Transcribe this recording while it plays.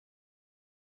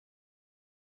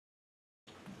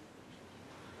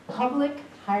Public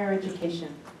higher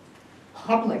education.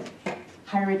 Public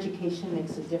higher education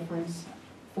makes a difference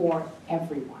for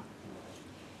everyone.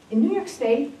 In New York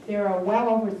State, there are well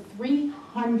over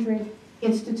 300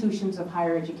 institutions of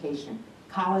higher education,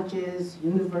 colleges,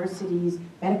 universities,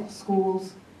 medical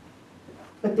schools,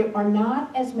 but there are not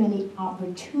as many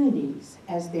opportunities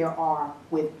as there are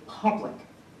with public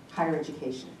higher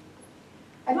education.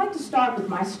 I'd like to start with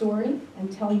my story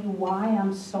and tell you why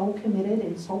I'm so committed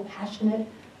and so passionate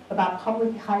about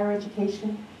public higher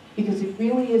education, because it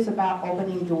really is about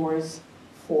opening doors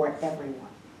for everyone.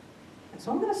 And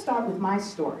so I'm going to start with my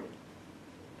story.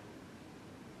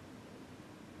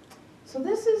 So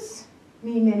this is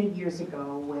me many years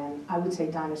ago when I would say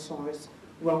dinosaurs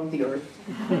roamed the earth.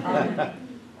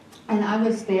 And I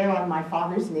was there on my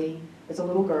father's knee as a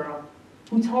little girl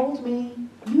who told me,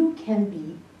 you can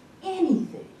be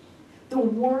anything. The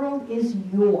world is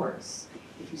yours.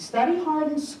 If you study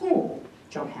hard in school,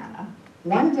 Johanna,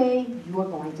 one day you are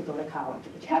going to go to college.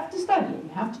 But you have to study and you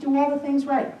have to do all the things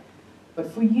right.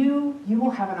 But for you, you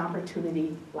will have an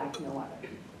opportunity like no other.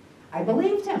 I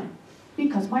believed him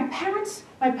because my parents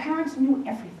knew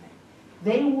everything.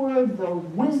 They were the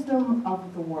wisdom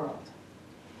of the world.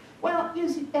 Well,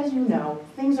 as you know,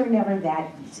 things are never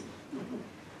that easy.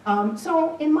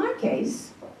 So in my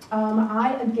case,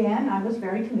 I was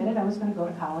very committed. I was going to go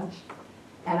to college,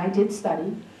 and I did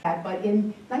study. But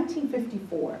in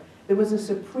 1954, there was a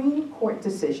Supreme Court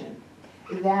decision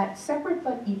that separate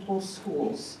but equal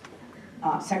schools,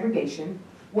 segregation,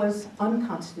 was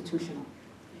unconstitutional.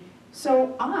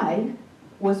 So I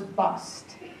was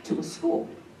bused to a school.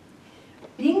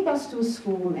 Being bused to a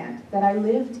school meant that I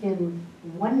lived in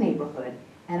one neighborhood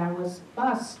and I was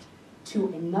bused to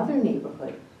another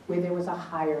neighborhood where there was a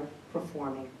higher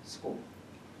performing school.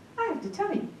 I have to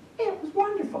tell you, it was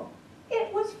wonderful.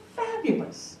 It was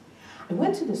fabulous. I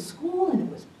went to the school and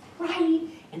it was bright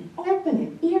and open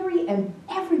and eerie and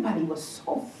everybody was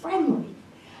so friendly.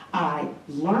 I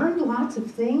learned lots of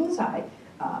things. I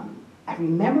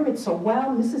remember it so well.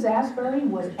 Mrs. Asbury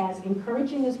was as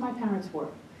encouraging as my parents were.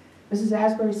 Mrs.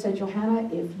 Asbury said, Johanna,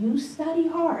 if you study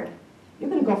hard, you're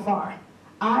going to go far.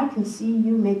 I can see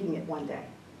you making it one day.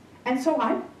 And so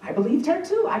I believed her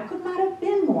too. I could not have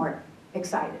been more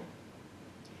excited.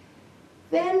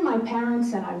 Then my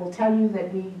parents, and I will tell you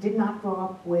that we did not grow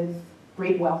up with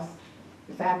great wealth.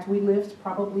 In fact, we lived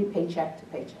probably paycheck to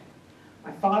paycheck.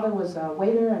 My father was a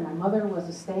waiter and my mother was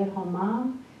a stay-at-home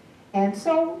mom. And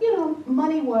so, you know,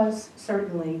 money was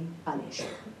certainly an issue.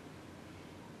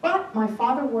 But my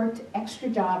father worked extra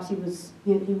jobs. He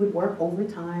would work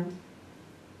overtime.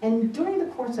 And during the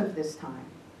course of this time,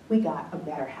 we got a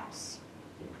better house.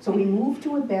 So we moved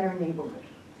to a better neighborhood.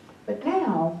 But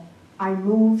now,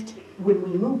 when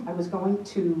we moved, I was going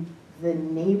to the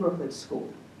neighborhood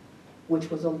school, which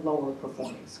was a lower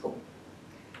performing school.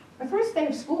 My first day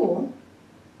of school,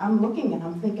 I'm looking and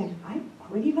I'm thinking, I've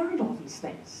already learned all these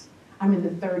things. I'm in the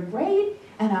 3rd grade,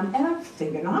 and I'm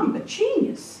thinking, I'm a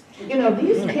genius. You know,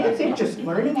 these kids, they're just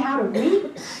learning how to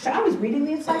read. I was reading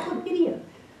the encyclopedia.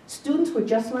 Students were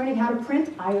just learning how to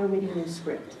print. I already knew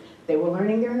script. They were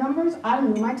learning their numbers. I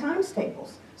knew my times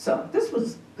tables. So this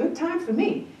was a good time for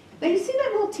me. Now, you see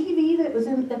that little TV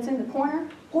that's in the corner?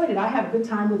 Boy, did I have a good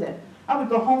time with it. I would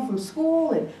go home from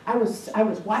school, and I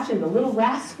was watching the Little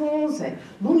Rascals and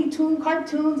Looney Tune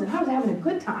cartoons, and I was having a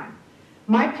good time.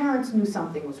 My parents knew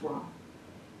something was wrong.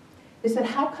 They said,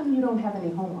 how come you don't have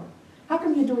any homework? How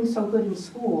come you're doing so good in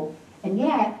school, and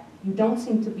yet you don't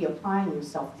seem to be applying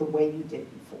yourself the way you did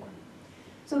before?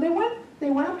 So they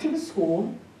went up to the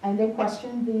school, and they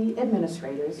questioned the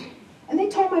administrators, and they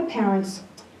told my parents,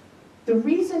 the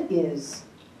reason is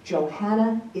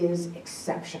Johanna is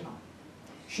exceptional.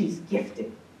 She's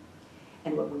gifted.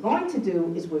 And what we're going to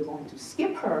do is we're going to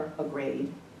skip her a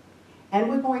grade, and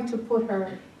we're going to put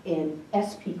her in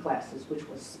SP classes, which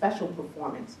was special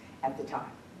performance at the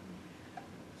time.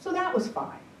 So that was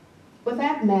fine. What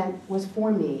that meant was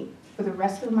for me, for the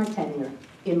rest of my tenure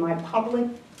in my public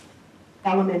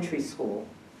elementary school,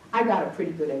 I got a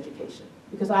pretty good education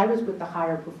because I was with the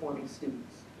higher performing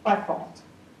students, by fault.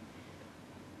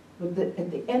 But at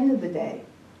the end of the day,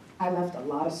 I left a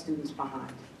lot of students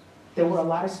behind. There were a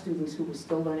lot of students who were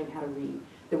still learning how to read.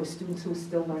 There were students who were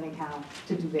still learning how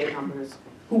to do their numbers,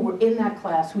 who were in that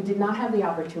class, who did not have the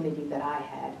opportunity that I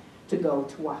had to go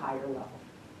to a higher level.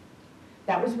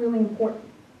 That was really important.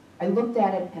 I looked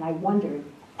at it and I wondered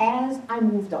as I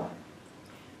moved on.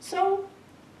 So,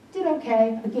 did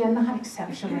okay. Again, not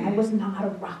exceptional. I was not a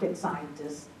rocket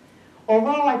scientist.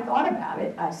 Although I thought about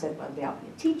it, I said, well, I'll be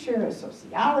a teacher, a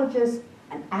sociologist,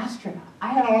 an astronaut. I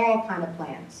had all kind of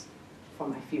plans for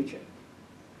my future.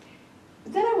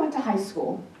 But then I went to high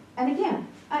school, and again,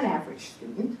 an average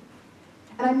student,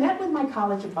 and I met with my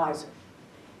college advisor.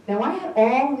 Now I had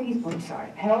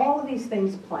all of these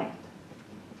things planned.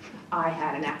 I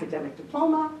had an academic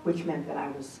diploma, which meant that I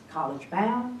was college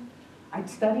bound. I'd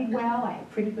studied well, I had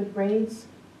pretty good grades.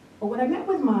 But when I met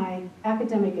with my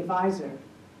academic advisor,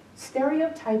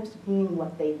 stereotypes being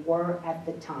what they were at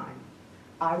the time,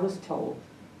 I was told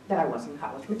that I wasn't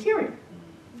college material.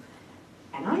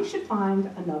 And I should find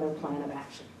another plan of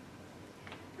action.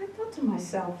 I thought to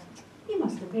myself, he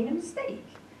must have made a mistake.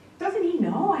 Doesn't he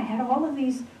know I had all of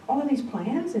these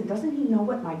plans, and doesn't he know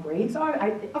what my grades are?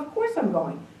 Of course I'm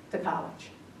going to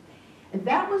college. And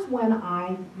that was when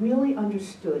I really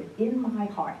understood in my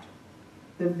heart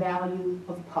the value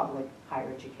of public higher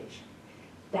education.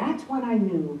 That's when I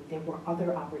knew there were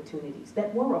other opportunities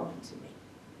that were open to me.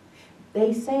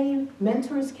 They say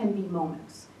mentors can be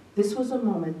moments. This was a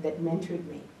moment that mentored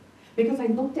me because I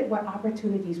looked at what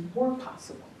opportunities were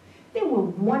possible. There were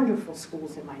wonderful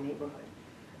schools in my neighborhood.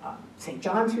 St.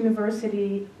 John's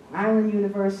University, Long Island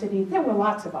University, there were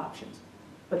lots of options.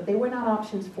 But they were not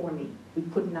options for me. We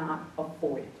could not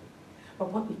afford it.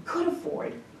 But what we could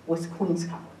afford was Queens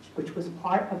College, which was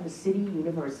part of the City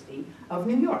University of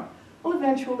New York. Well,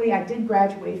 eventually I did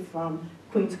graduate from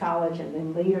Queens College and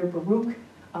then later Baruch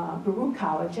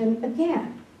College, and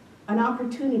again, an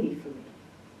opportunity for me.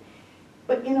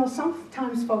 But you know,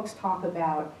 sometimes folks talk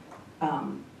about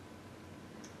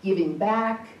giving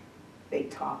back, they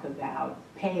talk about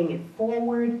paying it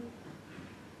forward.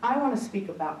 I want to speak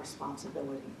about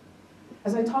responsibility.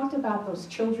 As I talked about those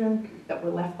children that were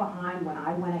left behind when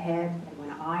I went ahead and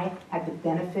when I had the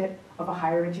benefit of a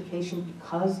higher education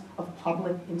because of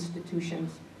public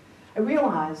institutions, I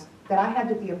realized that I had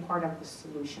to be a part of the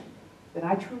solution, that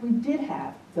I truly did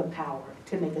have the power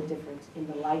to make a difference in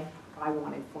the life I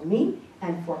wanted for me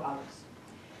and for others.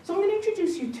 So I'm going to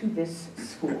introduce you to this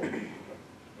school.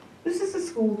 This is a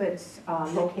school that's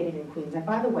located in Queens, and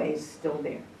by the way, is still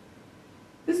there.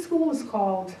 This school is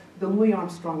called the Louie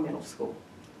Armstrong Middle School.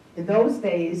 In those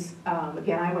days,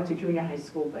 again, I went to junior high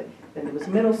school, but then there was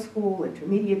middle school,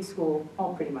 intermediate school,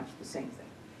 all pretty much the same thing.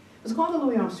 It was called the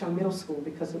Louie Armstrong Middle School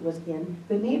because it was in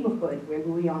the neighborhood where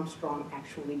Louie Armstrong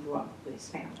actually grew up with his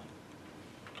family.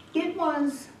 It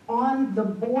was on the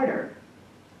border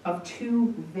of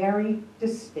two very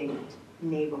distinct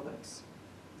neighborhoods.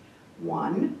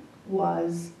 One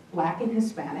was Black and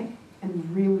Hispanic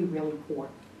and really, really poor.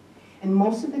 And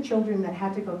most of the children that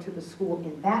had to go to the school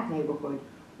in that neighborhood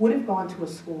would have gone to a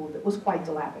school that was quite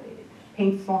dilapidated.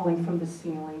 Paint falling from the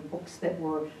ceiling, books that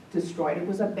were destroyed. It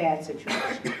was a bad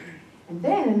situation. And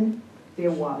then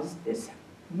there was this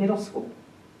middle school.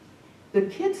 The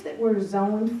kids that were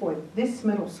zoned for this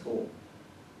middle school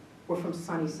were from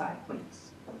Sunnyside,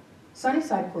 Queens.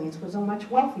 Sunnyside, Queens was a much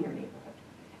wealthier neighborhood.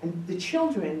 And the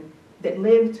children that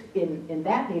lived in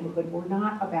that neighborhood were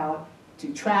not about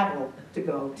to travel to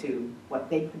go to what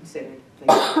they considered they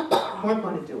weren't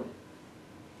going to do it.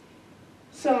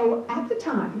 So at the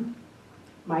time,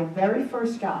 my very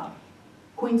first job,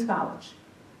 Queens College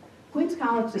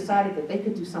decided that they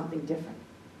could do something different.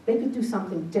 They could do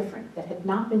something different that had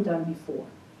not been done before.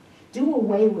 Do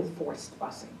away with forced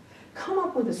busing. Come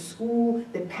up with a school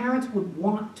that parents would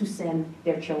want to send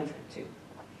their children to.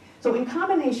 So in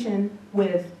combination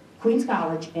with Queens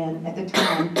College, and at the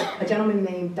time, a gentleman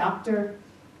named Dr.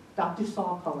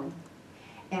 Saul Cohen,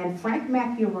 and Frank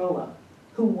Macchiarola,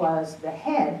 who was the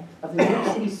head of the New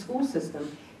York City school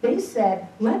system, they said,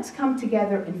 let's come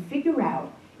together and figure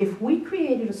out if we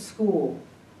created a school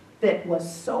that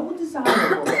was so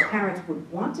desirable that parents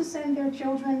would want to send their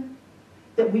children,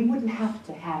 that we wouldn't have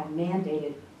to have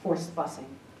mandated forced busing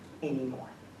anymore.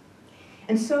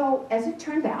 And so, as it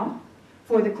turned out,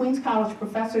 for the Queens College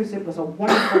professors, it was a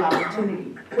wonderful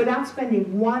opportunity without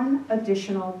spending one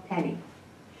additional penny.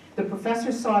 The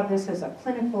professors saw this as a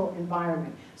clinical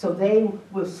environment. So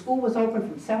school was open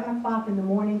from 7 o'clock in the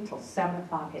morning till 7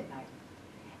 o'clock at night.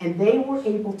 And they were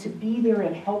able to be there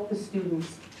and help the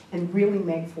students and really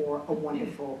make for a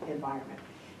wonderful environment.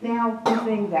 Now, one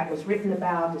thing that was written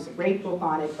about, there's a great book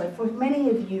on it, but for many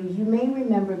of you, you may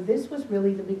remember this was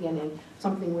really the beginning,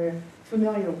 something we're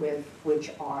familiar with,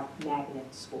 which are magnet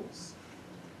schools.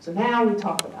 So now we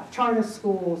talk about charter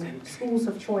schools and schools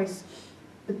of choice,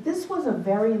 but this was a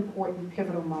very important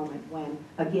pivotal moment when,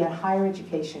 again, higher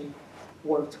education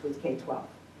worked with K-12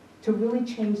 to really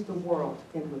change the world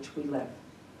in which we live.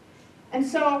 And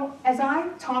so, as I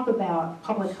talk about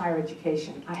public higher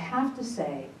education, I have to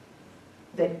say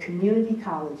that community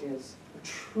colleges are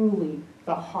truly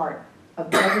the heart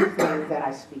of everything that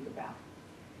I speak about.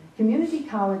 Community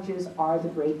colleges are the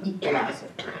great equalizer.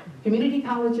 Community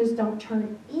colleges don't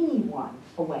turn anyone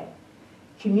away.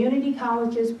 Community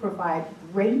colleges provide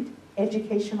great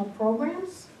educational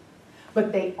programs,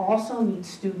 but they also meet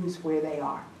students where they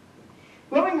are.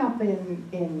 Growing up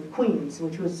in Queens,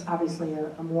 which was obviously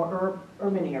a more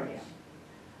urban area,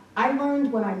 I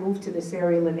learned when I moved to this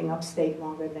area, living upstate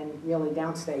longer than really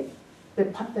downstate,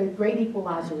 that the great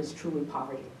equalizer is truly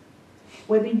poverty.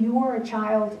 Whether you are a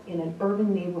child in an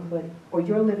urban neighborhood or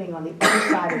you're living on the other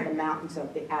side of the mountains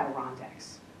of the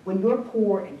Adirondacks, when you're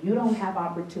poor and you don't have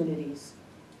opportunities,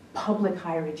 public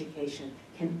higher education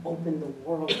can open the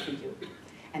world for you.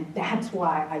 And that's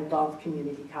why I love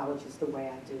community colleges the way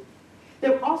I do.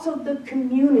 They're also the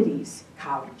community's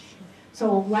college.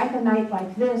 So like a night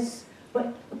like this,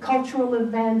 but cultural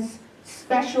events,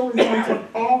 special events of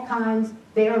all kinds,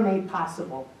 they are made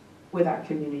possible with our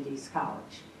community's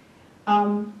college.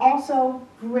 Also,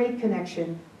 great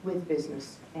connection with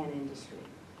business and industry.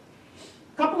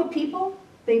 A couple of people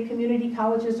think community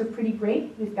colleges are pretty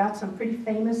great. We've got some pretty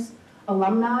famous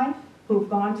alumni who've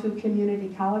gone to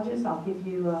community colleges. I'll give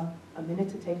you a minute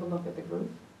to take a look at the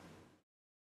group.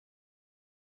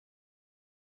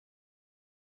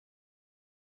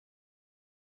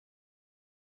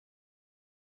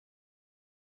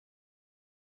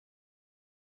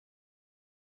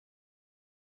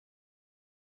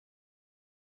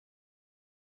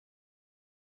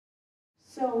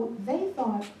 So they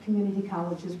thought community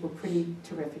colleges were pretty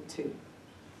terrific too.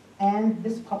 And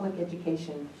this public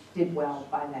education did well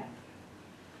by them.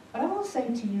 But I will say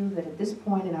to you that at this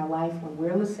point in our life, when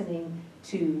we're listening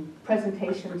to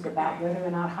presentations about whether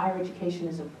or not higher education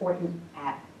is important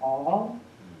at all,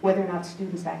 whether or not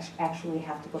students actually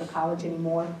have to go to college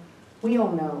anymore, we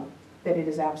all know that it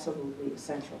is absolutely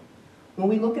essential. When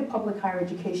we look at public higher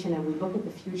education and we look at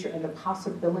the future and the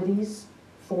possibilities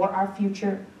for our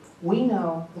future, we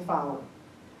know the following.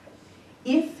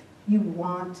 If you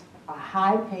want a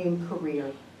high-paying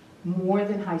career, more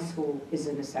than high school is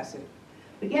a necessity.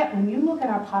 But yet, when you look at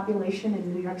our population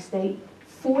in New York State,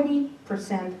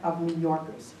 40% of New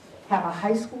Yorkers have a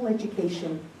high school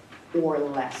education or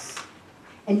less.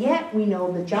 And yet, we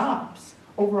know the jobs.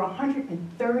 Over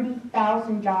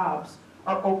 130,000 jobs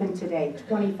are open today,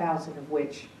 20,000 of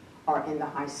which are in the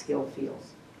high-skilled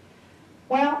fields.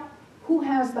 Well, who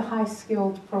has the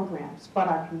high-skilled programs but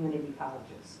our community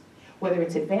colleges? Whether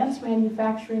it's advanced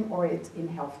manufacturing or it's in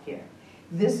healthcare.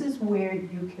 This is where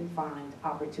you can find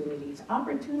opportunities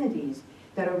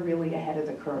that are really ahead of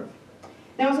the curve.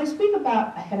 Now, as I speak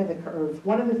about ahead of the curve,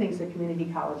 one of the things that community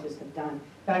colleges have done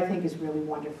that I think is really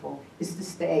wonderful is to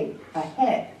stay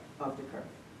ahead of the curve.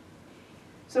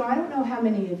 So I don't know how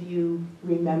many of you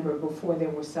remember before there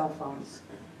were cell phones,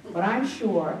 but I'm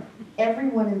sure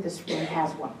everyone in this room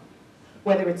has one.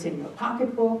 Whether it's in your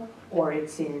pocketbook, or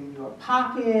it's in your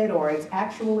pocket, or it's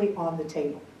actually on the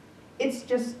table. It's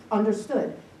just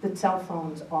understood that cell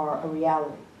phones are a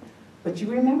reality. But you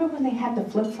remember when they had the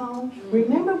flip phone?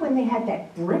 Remember when they had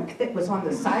that brick that was on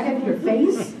the side of your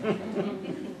face?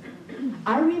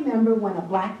 I remember when a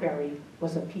BlackBerry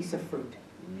was a piece of fruit.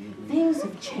 Things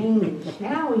have changed.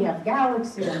 Now we have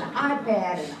Galaxy and the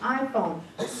iPad and the iPhone,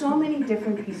 so many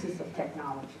different pieces of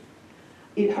technology.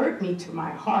 It hurt me to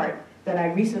my heart that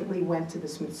I recently went to the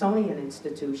Smithsonian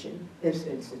Institute,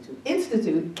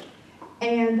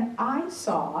 and I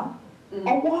saw a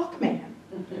Walkman.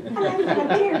 And I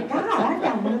thought, dear God, I've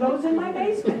got one of those in my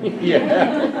basement.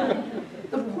 Yeah.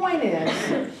 The point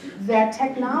is that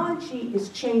technology is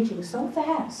changing so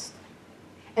fast,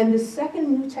 and the second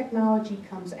new technology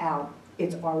comes out,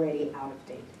 it's already out of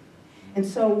date. And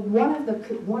so one of the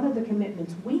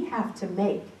commitments we have to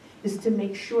make is to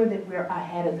make sure that we're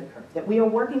ahead of the curve, that we are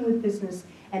working with business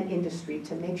and industry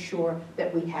to make sure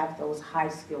that we have those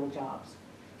high-skilled jobs.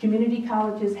 Community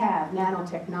colleges have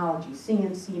nanotechnology,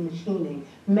 CNC machining,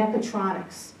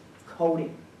 mechatronics,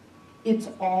 coding. It's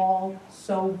all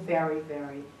so very,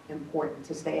 very important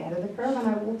to stay ahead of the curve, and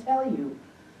I will tell you,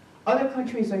 other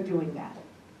countries are doing that.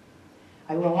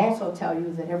 I will also tell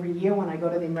you that every year when I go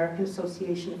to the American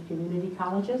Association of Community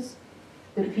Colleges,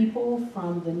 the people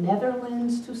from the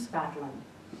Netherlands to Scotland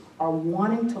are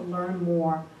wanting to learn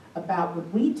more about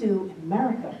what we do in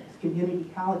America with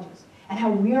community colleges and how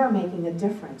we are making a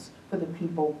difference for the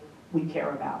people we care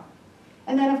about.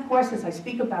 And then, of course, as I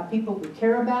speak about people we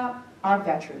care about, our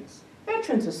veterans.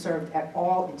 Veterans are served at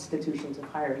all institutions of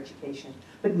higher education,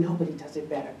 but nobody does it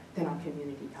better than our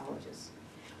community colleges.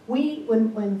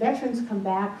 When veterans come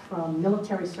back from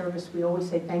military service, we always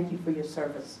say thank you for your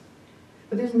service.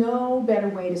 But there's no better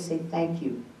way to say thank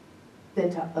you than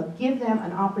to give them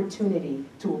an opportunity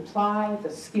to apply the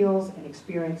skills and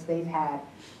experience they've had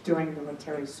during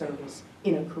military service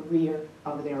in a career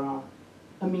of their own,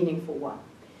 a meaningful one.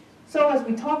 So as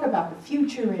we talk about the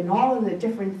future and all of the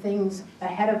different things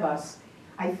ahead of us,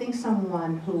 I think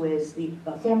someone who is the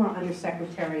former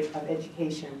Undersecretary of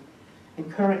Education and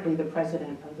currently the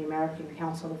President of the American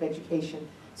Council of Education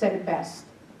said it best.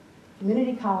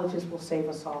 Community colleges will save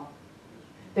us all.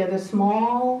 They're the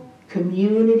small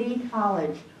community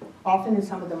college, often in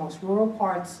some of the most rural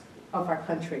parts of our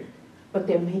country, but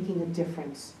they're making a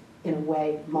difference in a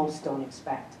way most don't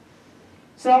expect.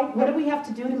 So what do we have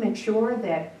to do to make sure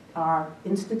that our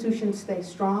institutions stay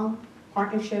strong?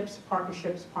 Partnerships,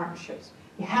 partnerships, partnerships.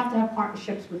 You have to have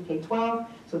partnerships with K-12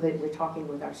 so that we're talking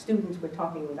with our students, we're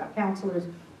talking with our counselors,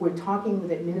 we're talking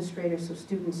with administrators so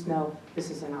students know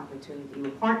this is an opportunity.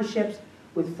 With partnerships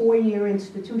with four-year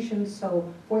institutions,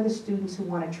 so for the students who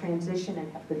want to transition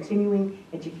and have continuing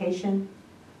education,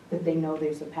 that they know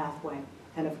there's a pathway.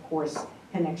 And of course,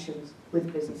 connections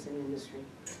with business and industry.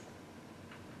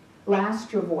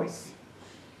 Last, your voice.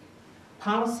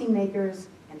 Policymakers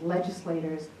and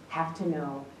legislators have to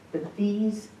know that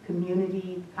these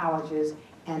community colleges,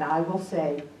 and I will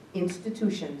say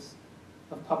institutions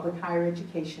of public higher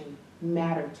education,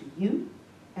 matter to you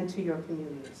and to your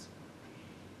communities.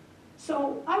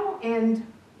 So I will end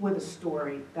with a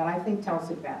story that I think tells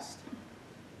it best.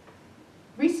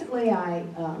 Recently I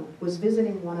was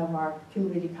visiting one of our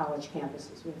community college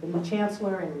campuses. We have a new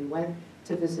chancellor and we went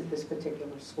to visit this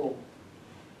particular school.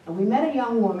 And we met a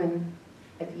young woman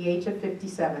at the age of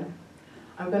 57.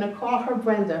 I'm going to call her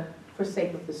Brenda for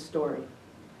sake of this story.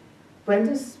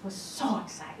 Brenda was so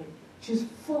excited. She was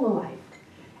full of life.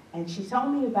 And she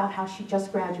told me about how she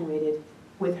just graduated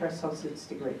with her associate's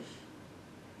degree.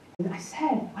 And I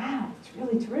said, wow, it's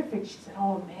really terrific. She said,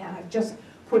 oh man, I've just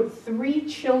put 3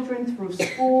 children through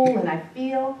school and I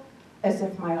feel as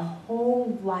if my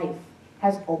whole life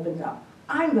has opened up.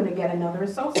 I'm going to get another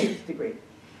associate's degree.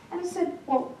 And I said,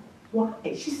 well, why?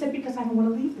 She said, because I don't want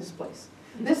to leave this place.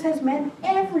 This has meant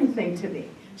everything to me.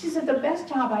 She said, the best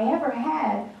job I ever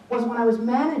had was when I was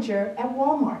manager at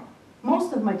Walmart.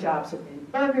 Most of my jobs have been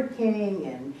Burger King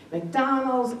and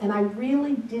McDonald's, and I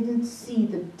really didn't see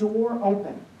the door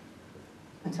open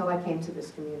until I came to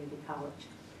this community college.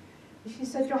 And she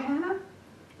said, Johanna,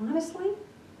 honestly,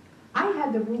 I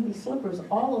had the ruby slippers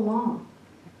all along,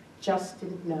 just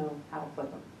didn't know how to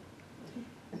put them.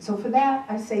 And so for that,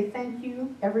 I say thank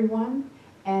you, everyone,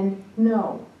 and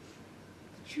know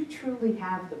that you truly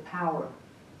have the power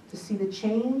to see the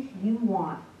change you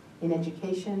want in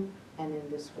education and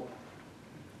in this world.